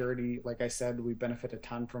security. Like I said, we benefit a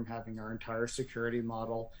ton from having our entire security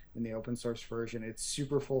model in the open source version. It's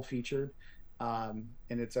super full featured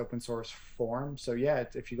in its open source form. So yeah,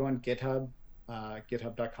 if you go on GitHub,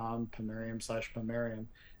 github.com, Pomerium/Pomerium,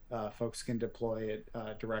 folks can deploy it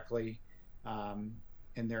directly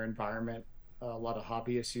in their environment. A lot of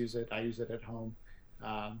hobbyists use it. I use it at home.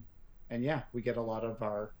 Um, and yeah, we get a lot of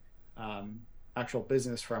our actual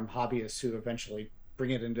business from hobbyists who eventually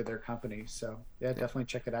bring it into their company. So yeah, definitely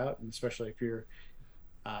check it out, and especially if you're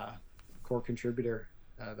a core contributor,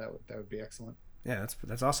 that would be excellent. Yeah,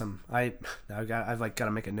 that's awesome. I've like got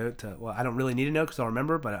to make a note to. Well, I don't really need a note because I'll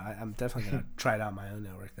remember, but I'm definitely gonna try it out on my own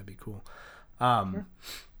network. That'd be cool. Um,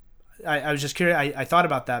 Sure. I was just curious. I thought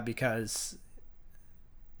about that because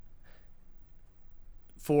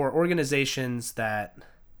for organizations that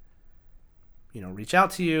reach out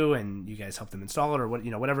to you and you guys help them install it or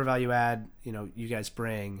whatever value add you guys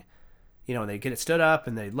bring, they get it stood up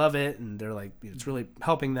and they love it and they're like it's really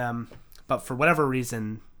helping them, but for whatever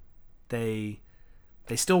reason they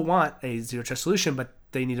still want a zero trust solution, but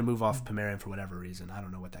they need to move off Pomerium for whatever reason. I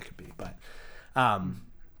don't know what that could be, but um,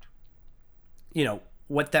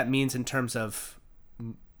 what that means in terms of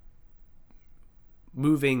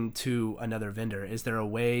moving to another vendor. Is there a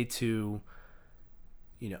way to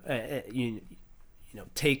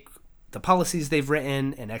take the policies they've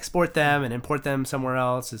written and export them and import them somewhere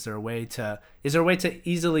else? Is there a way to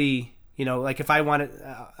easily like if I wanted,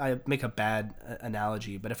 I make a bad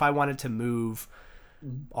analogy, but if I wanted to move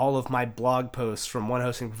all of my blog posts from one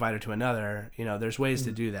hosting provider to another, there's ways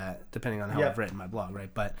to do that depending on how I've written my blog,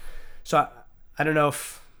 right? But so I don't know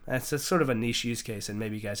if that's sort of a niche use case, and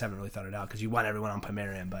maybe you guys haven't really thought it out because you want everyone on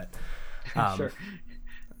Pomerium, but Sure.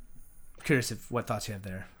 curious what thoughts you have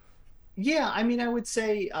there. Yeah, I mean, I would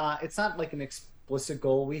say it's not like an explicit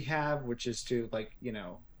goal we have, which is to like,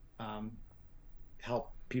 um,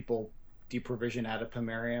 help people deprovision out of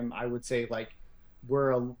Pomerium. I would say like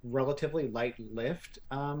we're a relatively light lift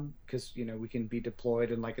because we can be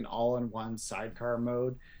deployed in like an all-in-one sidecar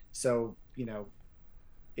mode. So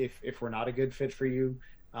if we're not a good fit for you,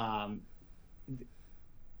 um,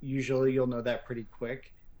 usually you'll know that pretty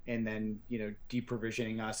quick. And then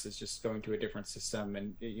deprovisioning us is just going to a different system,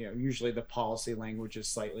 and usually the policy language is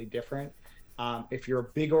slightly different. If you're a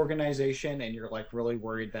big organization and you're like really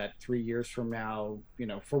worried that 3 years from now,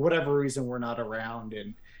 for whatever reason we're not around,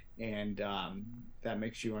 and that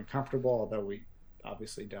makes you uncomfortable, although we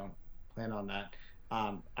obviously don't plan on that,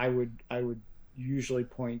 I would usually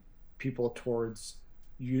point people towards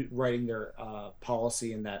you writing their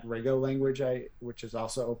policy in that Rego language, which is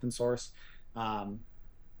also open source. Um,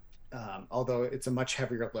 Although it's a much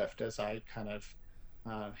heavier lift, as I kind of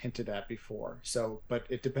hinted at before. So, but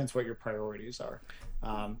it depends what your priorities are.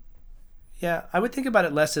 Um, Yeah, I would think about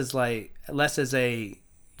it less as a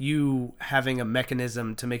you having a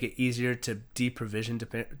mechanism to make it easier to deprovision to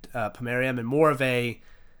Pomerium, and more of a,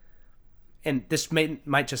 and this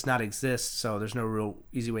might just not exist, so there's no real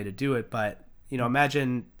easy way to do it. But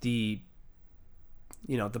imagine the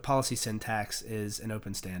policy syntax is an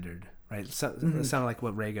open standard, right? So, it sounded like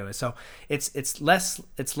what Rego is. So it's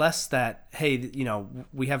less that, hey,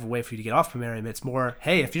 we have a way for you to get off Pomerium. It's more,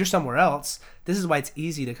 hey, if you're somewhere else, this is why it's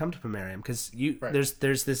easy to come to Pomerium, because right.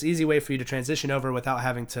 there's this easy way for you to transition over without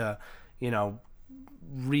having to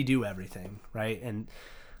redo everything, right? And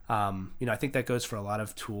I think that goes for a lot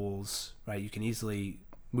of tools, right? You can easily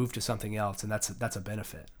move to something else, and that's a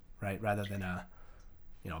benefit, right? Rather than a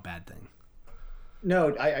bad thing.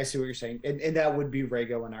 No, I see what you're saying, and that would be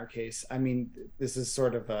Rego in our case. I mean, this is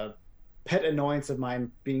sort of a pet annoyance of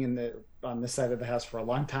mine being on this side of the house for a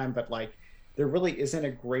long time, but like there really isn't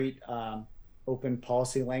a great open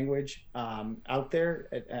policy language out there.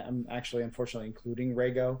 I'm actually unfortunately including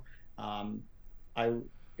Rego. Um, I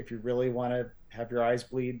if you really want to have your eyes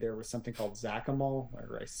bleed, there was something called Zacamol,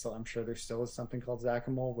 or I'm sure there still is something called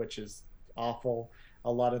Zacamol, which is awful.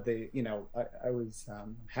 A lot of the, I was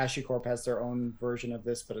HashiCorp has their own version of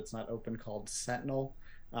this, but it's not open, called Sentinel.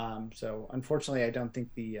 So unfortunately, I don't think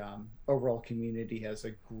the overall community has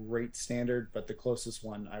a great standard, but the closest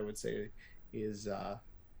one I would say is uh,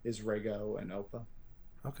 is Rego and OPA.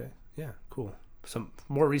 Okay. Yeah. Cool. Some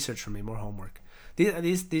more research for me, more homework.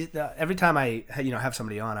 These every time I have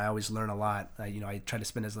somebody on, I always learn a lot. I try to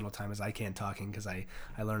spend as little time as I can talking because I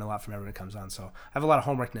learn a lot from everyone that comes on. So I have a lot of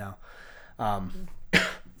homework now. Um,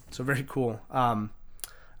 so very cool. I'm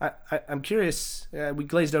curious. We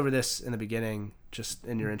glazed over this in the beginning, just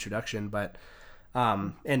in your introduction, but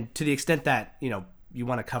and to the extent that you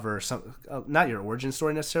want to cover some, not your origin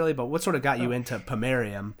story necessarily, but what sort of got you into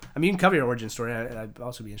Pomerium. I mean, you can cover your origin story. I'd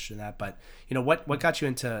also be interested in that. But what got you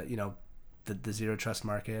into the zero trust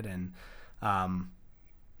market, and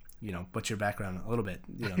what's your background a little bit.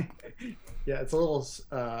 Yeah, it's a little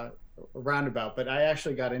roundabout, but I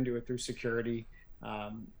actually got into it through security.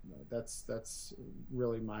 Um, that's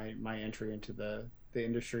really my entry into the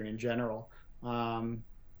industry in general.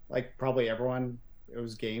 Like probably everyone, it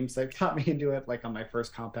was games that got me into it. Like on my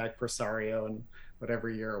first compact, Presario, and whatever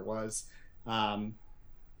year it was. Um,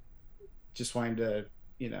 just wanting to,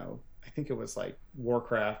 I think it was like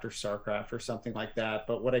Warcraft or Starcraft or something like that.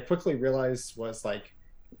 But what I quickly realized was like,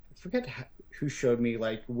 I forget who showed me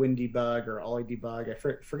like WinDebug or OllyDebug.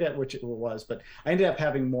 I forget which it was, but I ended up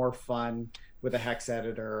having more fun with a hex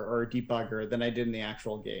editor or a debugger than I did in the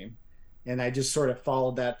actual game. And I just sort of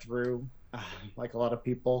followed that through, like a lot of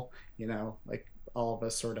people, like all of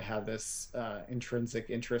us sort of have this intrinsic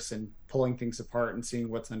interest in pulling things apart and seeing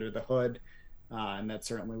what's under the hood. And that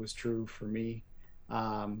certainly was true for me.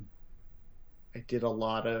 Um, I did a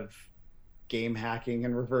lot of game hacking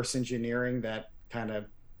and reverse engineering that kind of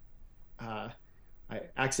uh, I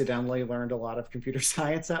accidentally learned a lot of computer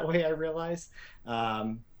science that way. I realized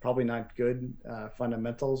probably not good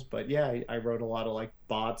fundamentals, but yeah, I wrote a lot of like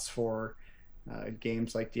bots for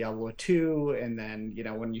games like Diablo 2. And then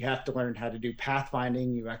when you have to learn how to do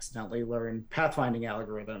pathfinding, you accidentally learn pathfinding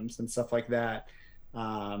algorithms and stuff like that.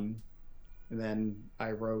 Um, and then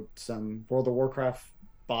I wrote some World of Warcraft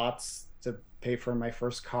bots to pay for my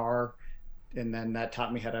first car, and then that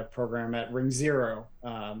taught me how to program at Ring Zero,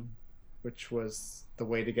 which was the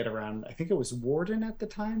way to get around. I think it was Warden at the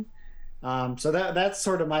time. So that's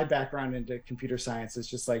sort of my background into computer science. Is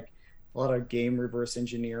just like a lot of game reverse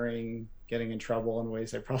engineering, getting in trouble in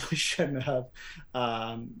ways I probably shouldn't have.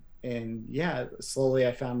 And yeah, slowly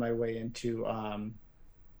I found my way into um,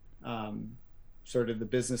 sort of the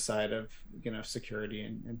business side of security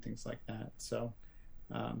and things like that. So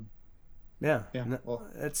um, Yeah, yeah, well,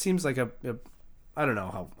 it seems like a I don't know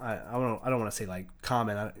how I don't want to say like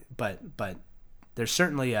common, but there's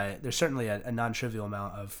certainly a non-trivial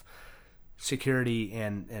amount of security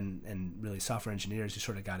and really software engineers who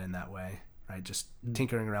sort of got in that way, right? Just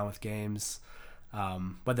tinkering around with games,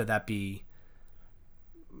 whether that be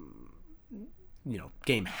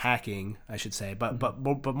game hacking, I should say, but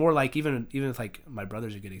more like even if like my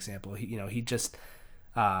brother's a good example. He just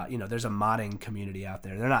there's a modding community out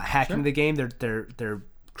there. They're not hacking sure, the game. They're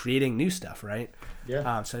creating new stuff, right?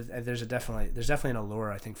 yeah. So there's definitely an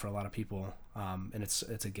allure, I think, for a lot of people, and it's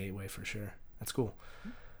a gateway for sure. That's cool.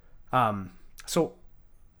 Um, so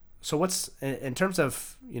what's in terms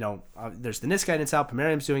of there's the NIST guidance out.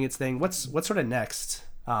 Pomerium's doing its thing. What's sort of next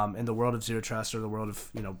in the world of zero trust, or the world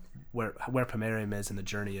of where Pomerium is in the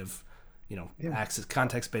journey of Yeah. access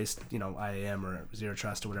context based IAM or zero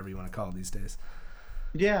trust or whatever you want to call it these days.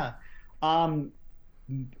 Yeah. Um,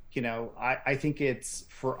 I think it's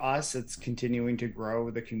for us, it's continuing to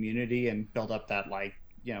grow the community and build up that like,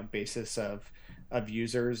 basis of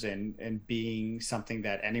users and being something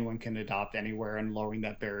that anyone can adopt anywhere and lowering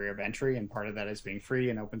that barrier of entry. And part of that is being free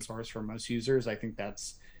and open source for most users. I think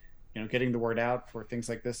that's, getting the word out for things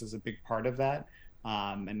like this is a big part of that.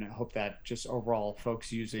 And I hope that just overall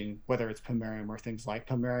folks using whether it's Pomerium or things like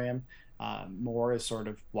Pomerium more is sort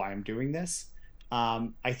of why I'm doing this.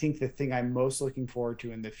 I think the thing I'm most looking forward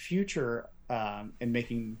to in the future and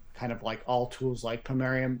making kind of like all tools like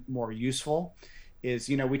Pomerium more useful is,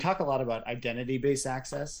 we talk a lot about identity-based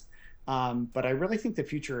access, but I really think the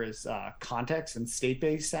future is context and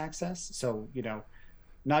state-based access. So,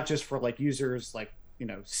 not just for like users, like,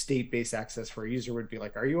 state-based access for a user would be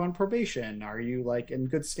like, are you on probation? Are you like in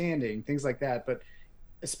good standing? Things like that. But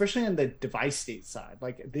especially on the device state side,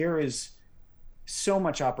 like there is so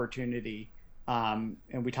much opportunity. And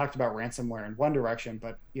we talked about ransomware in one direction,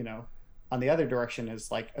 but on the other direction is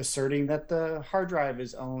like asserting that the hard drive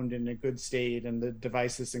is owned in a good state and the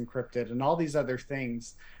device is encrypted and all these other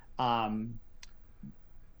things um,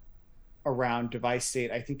 around device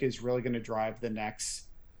state, I think is really going to drive the next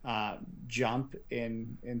jump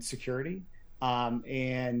in security.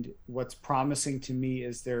 And what's promising to me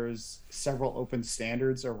is there's several open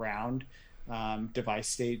standards around device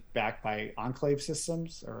state backed by enclave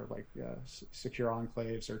systems or like secure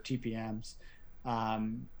enclaves or TPMs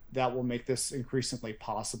that will make this increasingly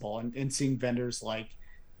possible. And seeing vendors like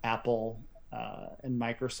Apple and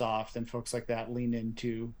Microsoft and folks like that lean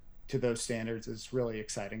into those standards is really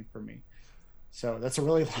exciting for me. So that's a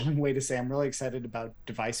really long way to say I'm really excited about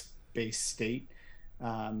device-based state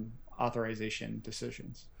authorization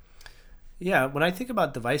decisions. Yeah, when I think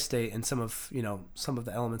about device state and some of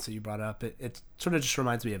the elements that you brought up, it sort of just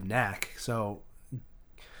reminds me of NAC. So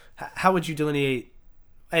how would you delineate?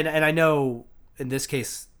 And I know in this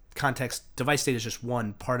case context, device state is just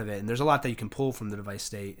one part of it, and there's a lot that you can pull from the device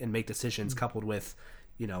state and make decisions coupled with,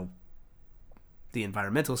 you know, the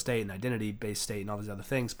environmental state and identity based state and all these other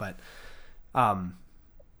things. But um,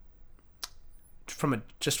 from a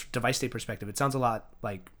just device state perspective, it sounds a lot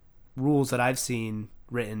like rules that I've seen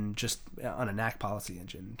written just on a NAC policy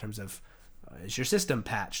engine in terms of is your system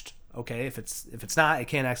patched? Okay, if it's not, it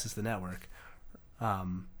can't access the network.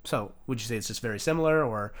 So would you say it's just very similar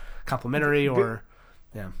or complementary or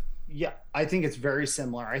yeah? Yeah, I think it's very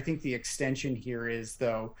similar. I think the extension here is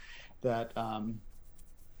though that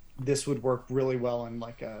this would work really well in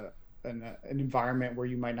like an environment where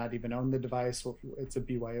you might not even own the device. It's a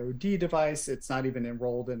BYOD device. It's not even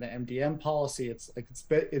enrolled in the MDM policy.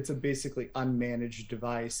 It's a basically unmanaged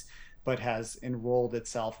device, but has enrolled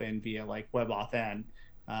itself in via like WebAuthn.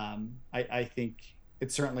 I think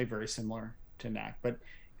it's certainly very similar to NAC, but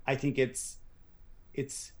I think it's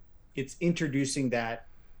introducing that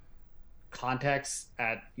context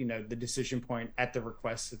at the decision point at the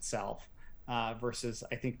request itself. Versus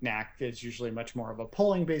I think NAC is usually much more of a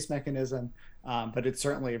polling based mechanism, but it's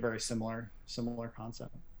certainly a very similar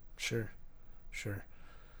concept. Sure, sure.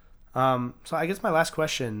 So I guess my last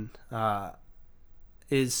question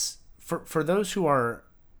is for those who are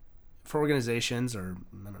for organizations or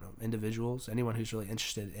I don't know individuals, anyone who's really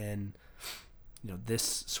interested in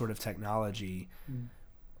this sort of technology. Mm.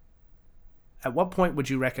 At what point would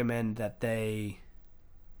you recommend that they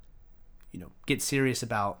get serious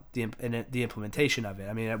about the implementation of it?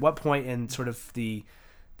 I mean, at what point in sort of the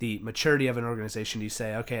maturity of an organization do you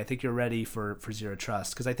say, okay, I think you're ready for zero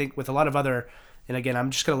trust? Because I think with a lot of other, and again,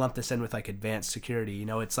 I'm just going to lump this in with like advanced security.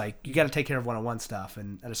 It's like you got to take care of one-on-one stuff,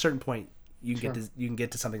 and at a certain point, you can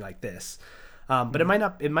get to something like this. But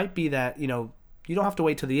it might be that you don't have to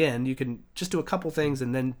wait till the end. You can just do a couple things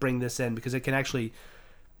and then bring this in because it can actually,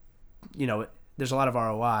 there's a lot of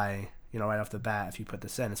ROI. Right off the bat, if you put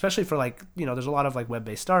this in, especially for like, there's a lot of like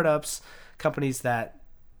web-based startups, companies that,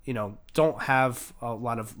 don't have a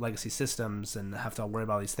lot of legacy systems and have to worry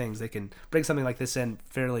about these things. They can bring something like this in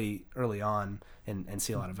fairly early on and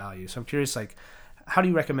see a lot of value. So I'm curious, like, how do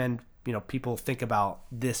you recommend, people think about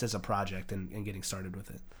this as a project and getting started with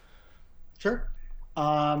it? Sure.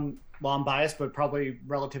 Well, I'm biased, but probably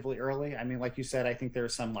relatively early. I mean, like you said, I think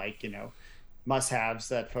there's some like, must-haves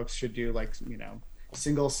that folks should do, like,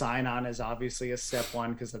 single sign-on is obviously a step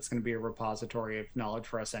one because that's going to be a repository of knowledge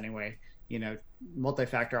for us anyway.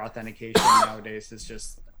 Multi-factor authentication nowadays is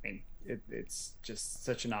just, I mean, it's just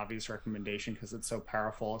such an obvious recommendation because it's so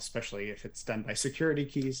powerful, especially if it's done by security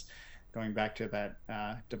keys, going back to that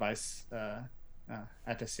device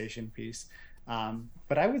attestation piece.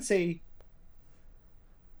 But I would say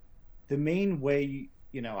the main way,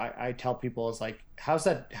 I tell people is like, how's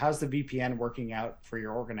the VPN working out for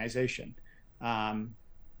your organization?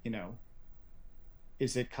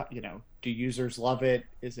 Is it, do users love it?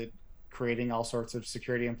 Is it creating all sorts of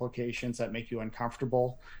security implications that make you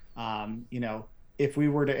uncomfortable? If we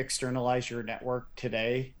were to externalize your network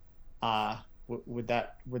today, would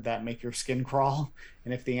that make your skin crawl?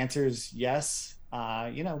 And if the answer is yes,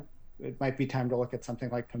 it might be time to look at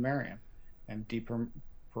something like Pamarium and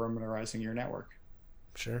deperimeterizing your network.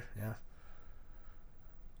 Sure. Yeah.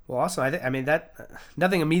 Well, also, I mean that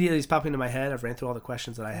nothing immediately is popping into my head. I've ran through all the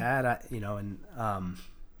questions that I had, I'm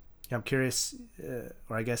curious,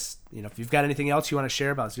 or I guess, if you've got anything else you want to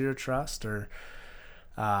share about Zero Trust or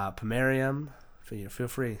Pamarium, feel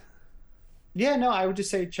free. Yeah, no, I would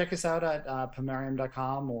just say check us out at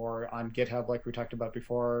pamarium.com or on GitHub, like we talked about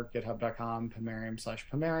before, github.com,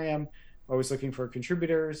 Pamarium/Pamarium, always looking for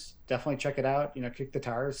contributors. Definitely check it out. Kick the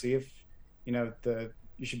tires, see if you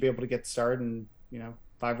should be able to get started in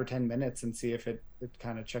 5 or 10 minutes and see if it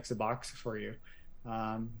kind of checks a box for you.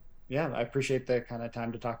 Yeah, I appreciate the kind of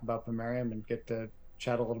time to talk about Pomerium and get to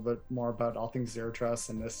chat a little bit more about all things zero trust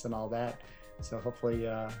and this and all that. So hopefully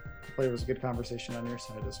it was a good conversation on your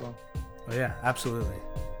side as well. Oh yeah, absolutely.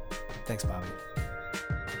 Thanks, Bobby.